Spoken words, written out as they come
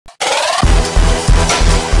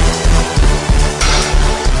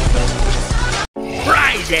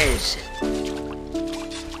says.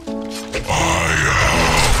 I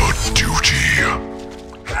have a duty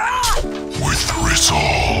with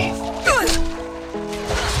resolve.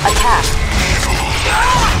 Attack. Evil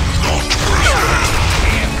not prevail.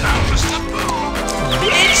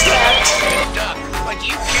 It's that. Duck, but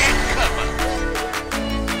you can't cover.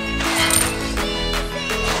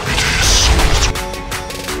 It is salt.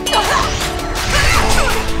 Evil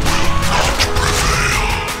will not prevail.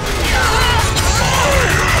 I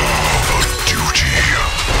have a duty.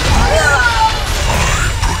 I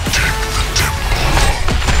protect the temple.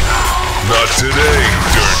 Not today,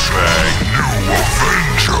 dirtbag. New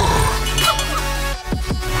Avenger.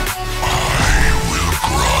 I will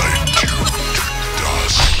grind you to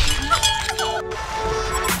dust.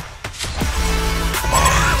 I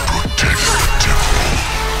protect the temple.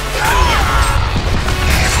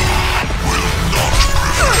 Evil will not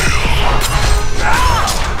prevail.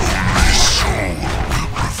 Only soul will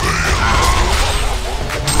prevail.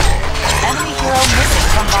 Enemy hero missing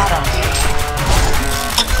from bottom.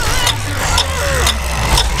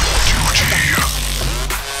 Duty.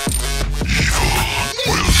 Evil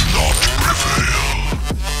will not prevail.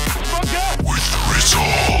 With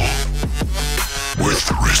resolve. With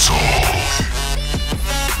resolve.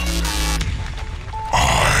 I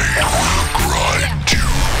will grind you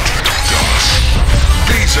to dust.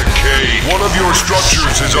 Piece of cake. One of your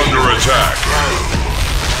structures is under attack.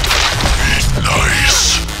 Be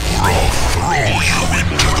nice, or I'll throw you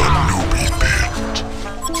into the newbie pit.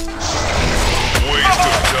 Waste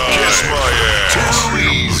of time. Kiss my ass. Too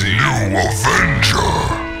easy. New Avenger.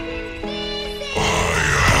 I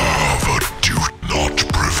have a duty not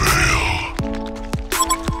prevail.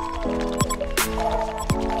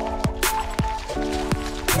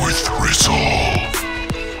 With resolve.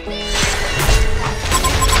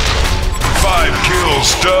 5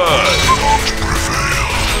 kills done. Not prevail.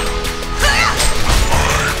 I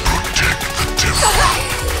protect the temple.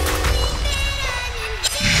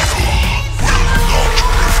 Evil will not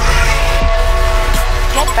prevail.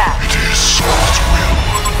 Get back. It is Salt's will.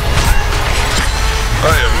 I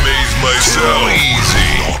amaze myself. Easy.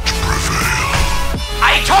 Not prevail.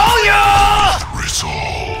 I told you!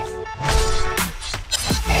 Resolve.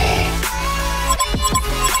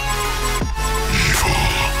 Evil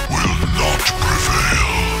will not prevail.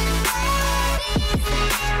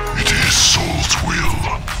 It is Soul's will.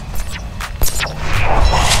 I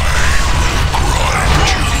will grind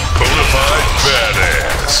you. Bonafide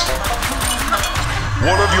badass.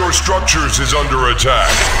 One of your structures is under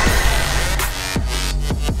attack.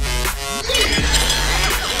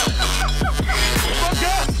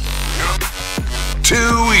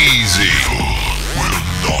 Too easy. Evil will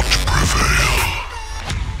not prevail.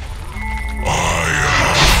 I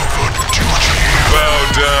have a duty. Bow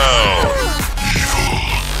down. Evil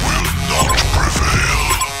will not prevail.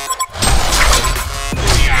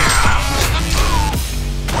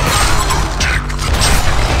 Protect the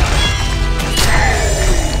temple.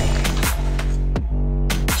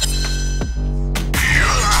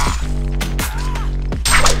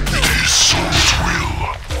 It is Soul's will.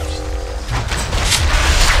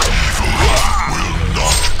 Evil will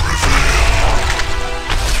not prevail.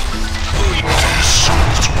 It is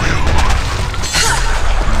Soul's will.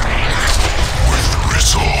 With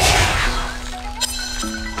resolve.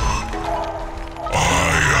 I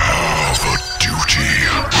have a duty.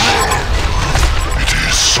 It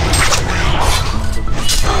is Soul's will.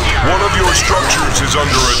 One of your structures is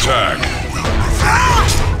under attack. Will prevail.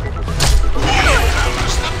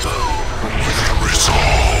 With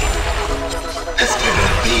resolve. It's gonna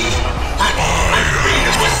be. I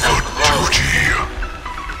have a duty.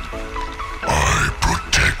 I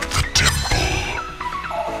protect the temple.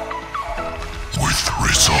 With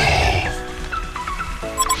resolve.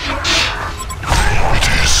 It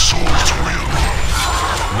is Soul's will.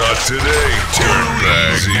 Not today,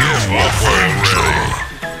 dirtbag. New Give up Avenger. already.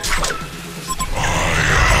 I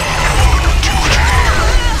have a duty. The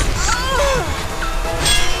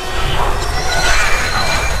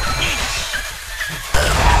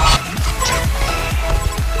temple.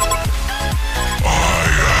 I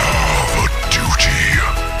have a duty.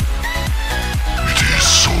 It is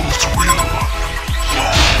Soul's will.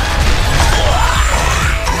 I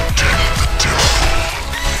protect the temple.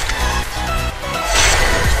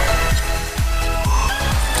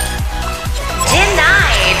 Dinner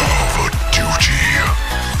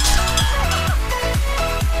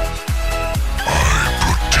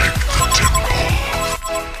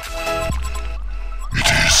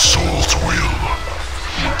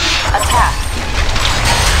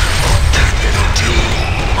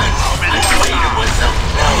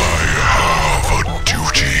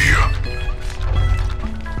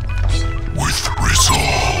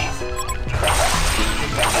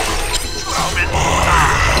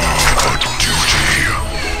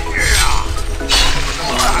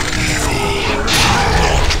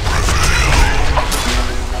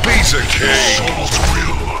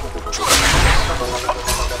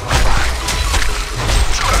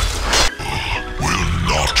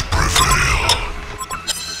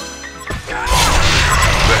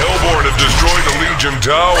Legion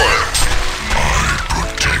Tower. I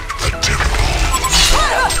protect the temple.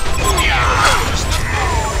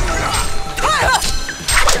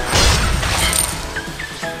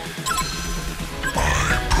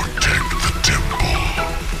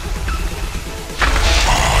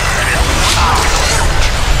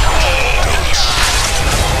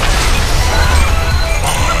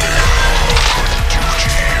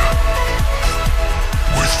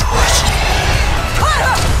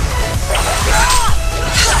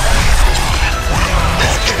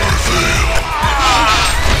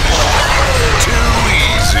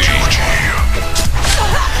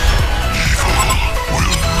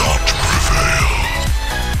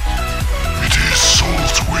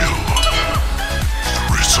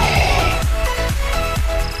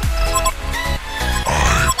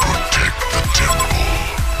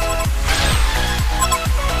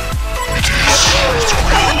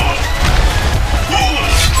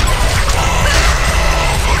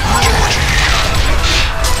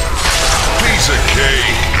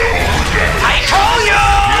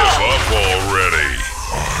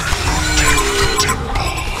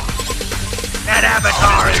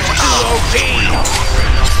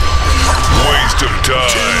 Waste of time.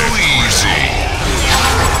 Too easy.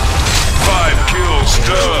 5 kills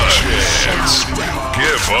done. Chance.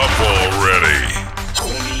 Give up already.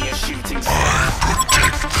 I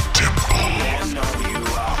protect the temple.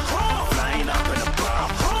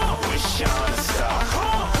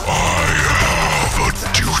 I have a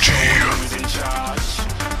duty.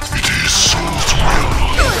 It is Soul's will.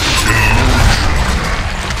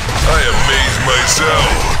 I amaze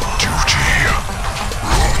myself.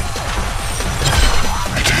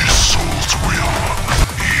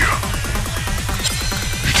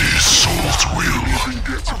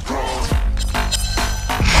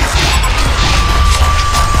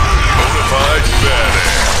 Bonafide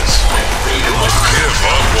badass. Give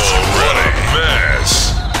up already, mess.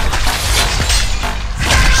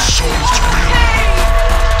 It is Soul's will.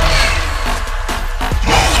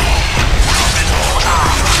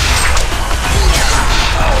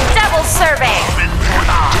 Double serving.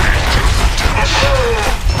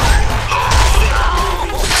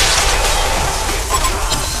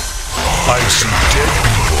 I see dead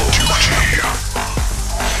people.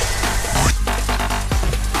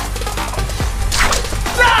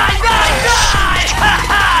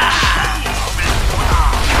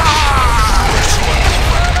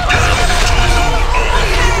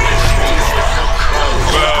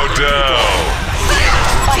 Bow down.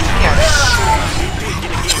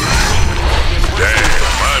 Damn,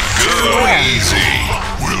 I'm good. Easy.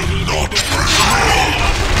 Will not prevail.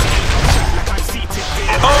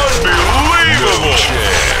 Unbelievable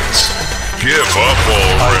chance. Give up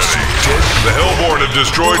already. The Hellborn have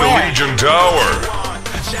destroyed the Legion Tower.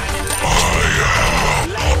 I have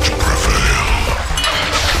not prevail.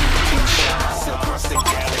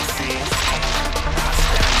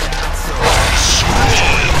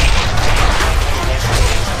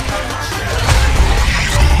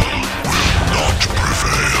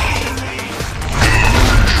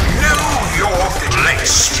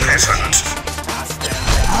 Peasant.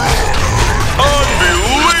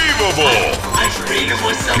 Unbelievable!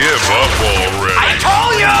 Give up already. I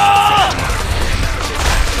told you!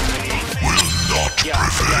 Will not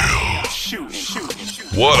prevail.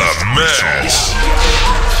 What a mess!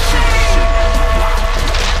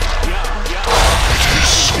 It is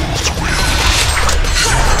Soul's will.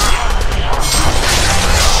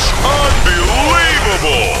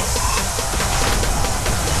 Unbelievable!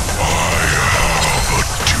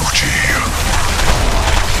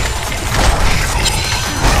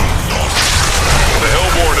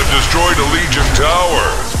 Destroyed a Legion Tower.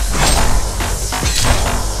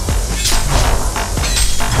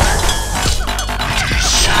 It is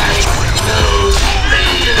Soul's will.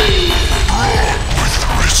 With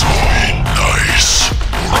resolve. Nice.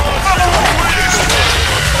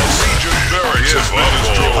 Legion barracks have been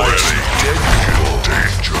destroyed. Dead people.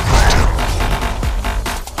 Danger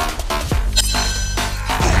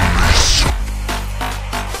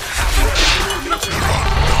the temple.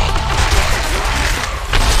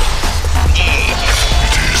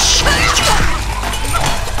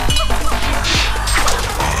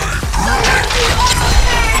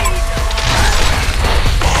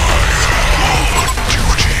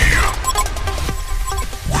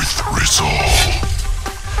 Only so.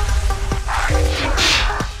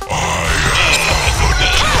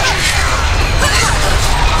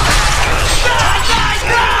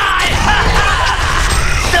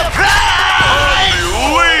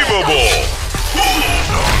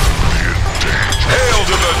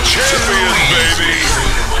 Champions, baby!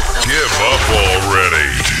 Give up already.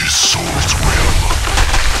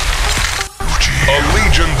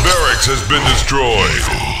 has been destroyed.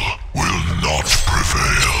 Evil will not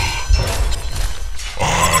prevail.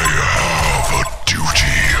 I have a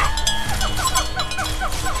duty.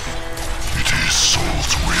 It is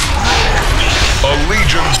Soul's will. A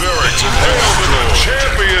Legion barracks has been destroyed.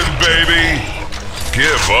 Champion, baby!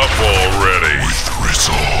 Give up already. With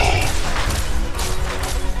resolve.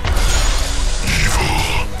 Evil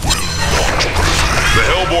will not prevail. The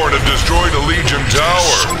Hellborn have destroyed a Legion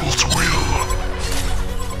tower. Soul's will.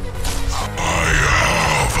 I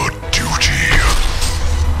have a duty.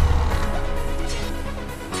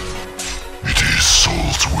 It is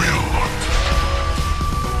Soul's will.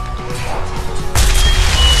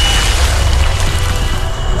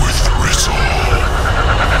 With resolve.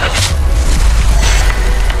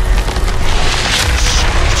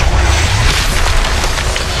 Soul's will.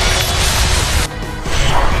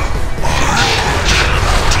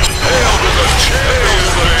 Hail to the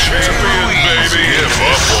champion, baby! Give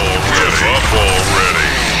up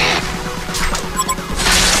already.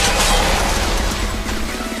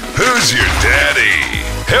 Who's your daddy?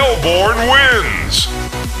 Hellborn wins!